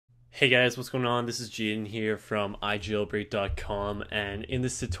Hey guys, what's going on? This is Jaden here from iJailbreak.com, and in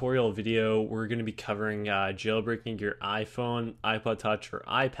this tutorial video we're going to be covering jailbreaking your iPhone, iPod Touch, or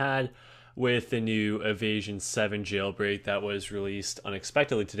iPad with the new Evasi0n jailbreak that was released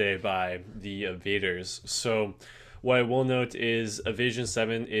unexpectedly today by the evaders. So what I will note is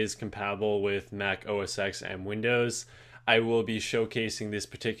Evasi0n is compatible with Mac OS X and Windows. I will be showcasing this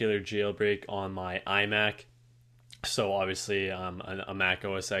particular jailbreak on my iMac. So obviously a Mac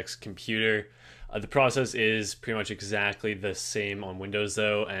OS X computer. The process is pretty much exactly the same on Windows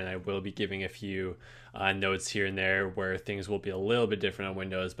though, and I will be giving a few notes here and there where things will be a little bit different on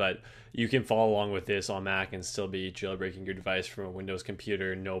Windows, but you can follow along with this on Mac and still be jailbreaking your device from a Windows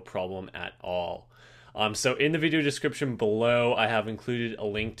computer, no problem at all. So in the video description below, I have included a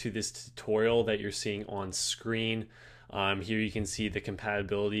link to this tutorial that you're seeing on screen. Here you can see the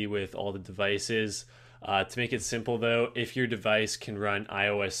compatibility with all the devices. To make it simple though, if your device can run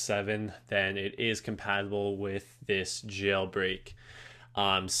iOS 7, then it is compatible with this jailbreak.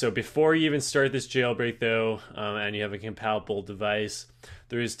 So before you even start this jailbreak though, and you have a compatible device,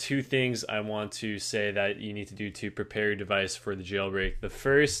 there is two things I want to say that you need to do to prepare your device for the jailbreak. The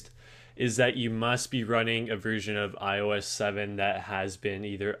first is that you must be running a version of iOS 7 that has been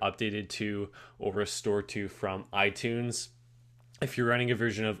either updated to or restored to from iTunes. If you're running a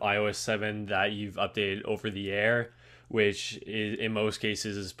version of iOS 7 that you've updated over the air, which is, in most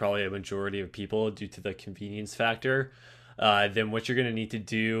cases is probably a majority of people due to the convenience factor, then what you're going to need to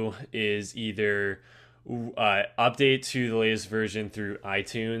do is either update to the latest version through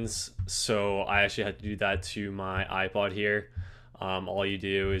iTunes. So I actually had to do that to my iPod here. All you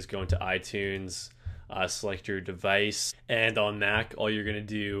do is go into iTunes, select your device, and on Mac all you're going to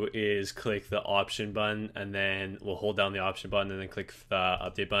do is click the option button, and then we'll hold down the option button and then click the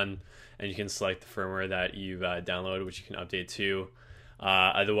update button, and you can select the firmware that you've downloaded, which you can update to.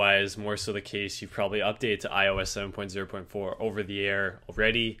 Otherwise, more so the case, you've probably updated to iOS 7.0.4 over the air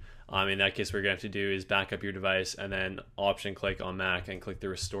already. In that case, what you're going to have to do is back up your device and then option click on Mac and click the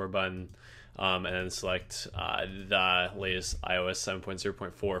restore button, and then select the latest iOS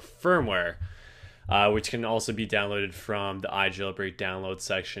 7.0.4 firmware. Which can also be downloaded from the iJailbreak download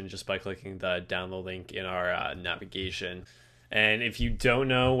section just by clicking the download link in our navigation. And if you don't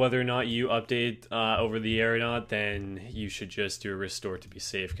know whether or not you update over the air or not, then you should just do a restore to be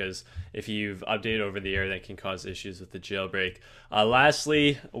safe, because if you've updated over the air, that can cause issues with the jailbreak.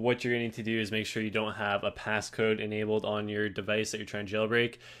 Lastly, what you're going to need to do is make sure you don't have a passcode enabled on your device that you're trying to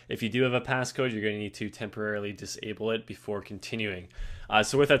jailbreak. If you do have a passcode, you're going to need to temporarily disable it before continuing.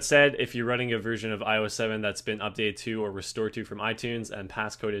 So with that said, if you're running a version of iOS 7 that's been updated to or restored to from iTunes and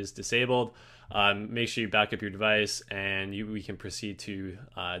passcode is disabled, make sure you back up your device and we can proceed to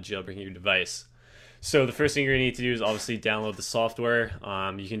jailbreaking your device. So the first thing you're going to need to do is obviously download the software.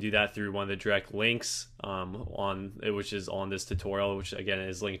 You can do that through one of the direct links which is on this tutorial, which again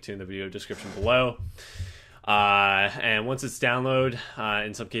is linked to in the video description below. And once it's downloaded,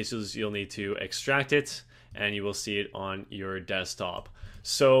 in some cases you'll need to extract it, and you will see it on your desktop.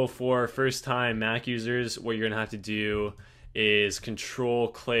 So for first time Mac users, what you're going to have to do is control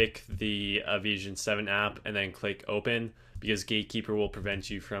click the Evasi0n app and then click open, because Gatekeeper will prevent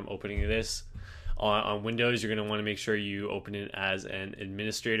you from opening this. On Windows, you're going to want to make sure you open it as an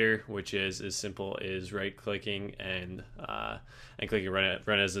administrator, which is as simple as right clicking and clicking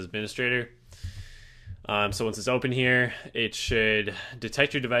run as administrator. So once it's open here, it should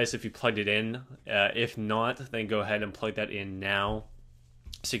detect your device if you plugged it in. If not, then go ahead and plug that in now.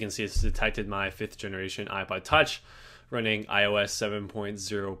 So you can see it's detected my 5th generation iPod Touch running iOS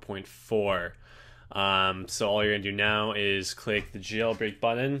 7.0.4. So all you're going to do now is click the jailbreak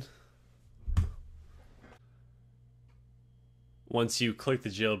button. Once you click the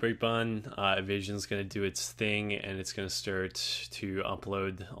jailbreak button, Evasi0n is going to do its thing, and it's going to start to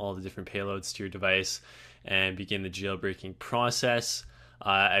upload all the different payloads to your device and begin the jailbreaking process.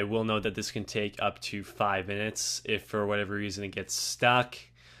 I will note that this can take up to 5 minutes. If for whatever reason it gets stuck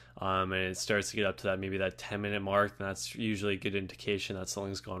and it starts to get up to maybe that 10-minute mark, then that's usually a good indication that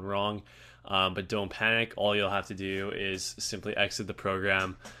something's gone wrong. But don't panic. All you'll have to do is simply exit the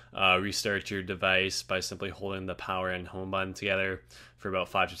program, restart your device by simply holding the power and home button together for about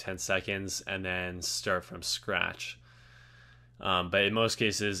 5 to 10 seconds, and then start from scratch. But in most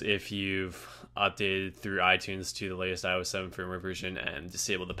cases, if you've updated through iTunes to the latest iOS 7 firmware version and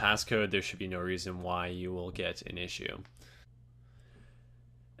disabled the passcode, there should be no reason why you will get an issue.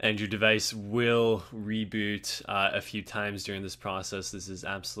 And your device will reboot a few times during this process. This is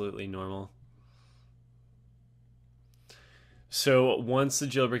absolutely normal. So once the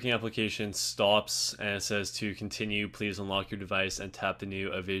jailbreaking application stops and it says to continue, please unlock your device and tap the new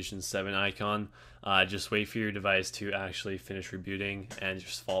Evasi0n icon. Just wait for your device to actually finish rebooting and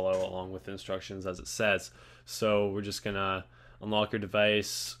just follow along with the instructions as it says. So we're just gonna unlock your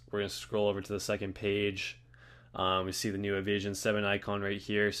device. We're gonna scroll over to the second page. We see the new Evasi0n icon right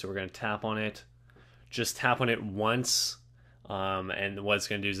here. So we're gonna tap on it. Just tap on it once, and what it's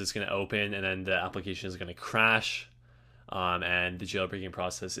gonna do is it's gonna open, and then the application is gonna crash. And the jailbreaking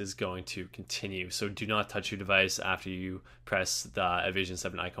process is going to continue. So do not touch your device after you press the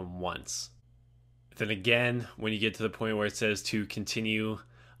Evasi0n icon once. Then again, when you get to the point where it says to continue,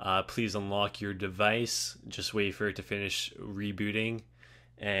 please unlock your device. Just wait for it to finish rebooting.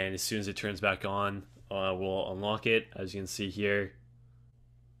 And as soon as it turns back on, we'll unlock it, as you can see here.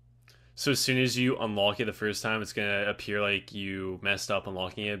 So as soon as you unlock it the first time, it's going to appear like you messed up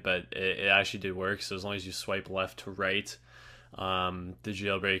unlocking it, but it actually did work. So as long as you swipe left to right, the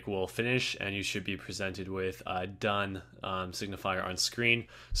jailbreak will finish and you should be presented with a done signifier on screen.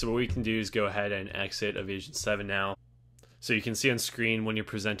 So what we can do is go ahead and exit Evasi0n now. So you can see on screen when you're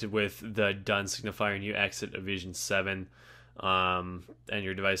presented with the done signifier and you exit Evasi0n, and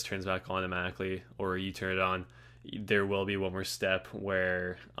your device turns back on automatically, or you turn it on, there will be one more step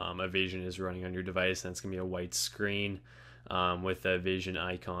where Evasi0n is running on your device, and it's going to be a white screen with the Evasi0n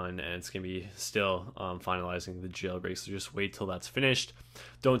icon, and it's going to be still finalizing the jailbreak. So just wait till that's finished.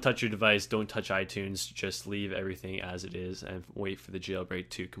 Don't touch your device, don't touch iTunes, just leave everything as it is and wait for the jailbreak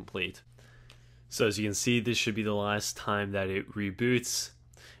to complete. So as you can see, this should be the last time that it reboots,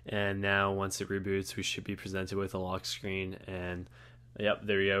 and now once it reboots, we should be presented with a lock screen. And yep,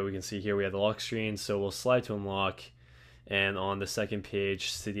 there we go. We can see here we have the lock screen. So we'll slide to unlock, and on the second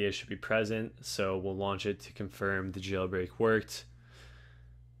page, Cydia should be present. So we'll launch it to confirm the jailbreak worked.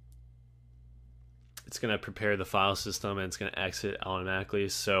 It's going to prepare the file system and it's going to exit automatically.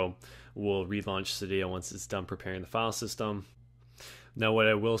 So we'll relaunch Cydia once it's done preparing the file system. Now, what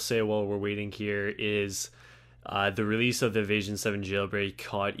I will say while we're waiting here is the release of the Evasi0n jailbreak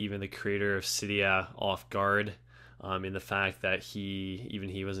caught even the creator of Cydia off guard. In the fact that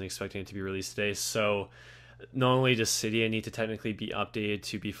he wasn't expecting it to be released today. So not only does Cydia need to technically be updated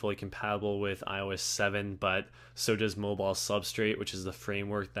to be fully compatible with iOS 7, but so does Mobile Substrate, which is the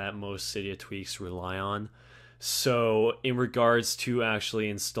framework that most Cydia tweaks rely on. So in regards to actually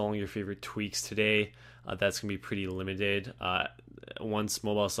installing your favorite tweaks today, that's going to be pretty limited. Once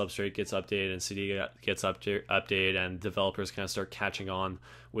Mobile Substrate gets updated and Cydia gets updated and developers kind of start catching on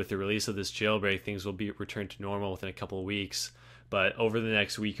with the release of this jailbreak, things will be returned to normal within a couple of weeks. But over the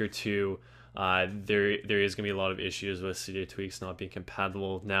next week or two, there is going to be a lot of issues with Cydia tweaks not being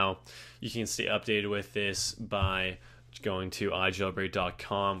compatible. Now, you can stay updated with this by going to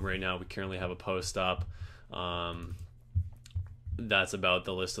iJailbreak.com. Right now, we currently have a post up that's about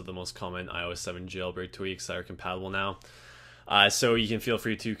the list of the most common iOS 7 jailbreak tweaks that are compatible now. So you can feel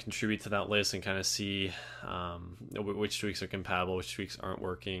free to contribute to that list and kind of see which tweaks are compatible, which tweaks aren't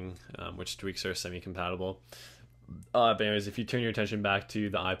working, which tweaks are semi-compatible. But anyways, if you turn your attention back to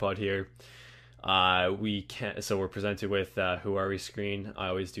the iPod here, so we're presented with Who Are We screen. I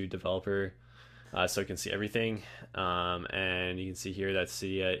always do developer, so I can see everything. And you can see here that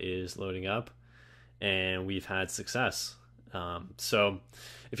Cydia is loading up, and we've had success. So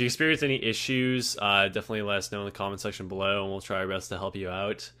if you experience any issues, definitely let us know in the comment section below, and we'll try our best to help you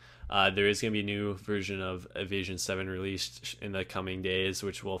out. There is going to be a new version of Evasi0n released in the coming days,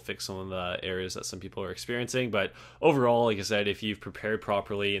 which will fix some of the areas that some people are experiencing. But overall, like I said, if you've prepared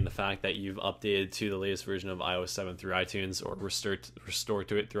properly and the fact that you've updated to the latest version of iOS 7 through iTunes, or restored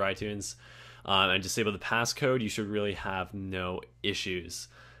to it through iTunes, and disable the passcode, you should really have no issues.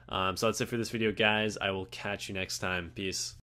 So that's it for this video, guys. I will catch you next time. Peace.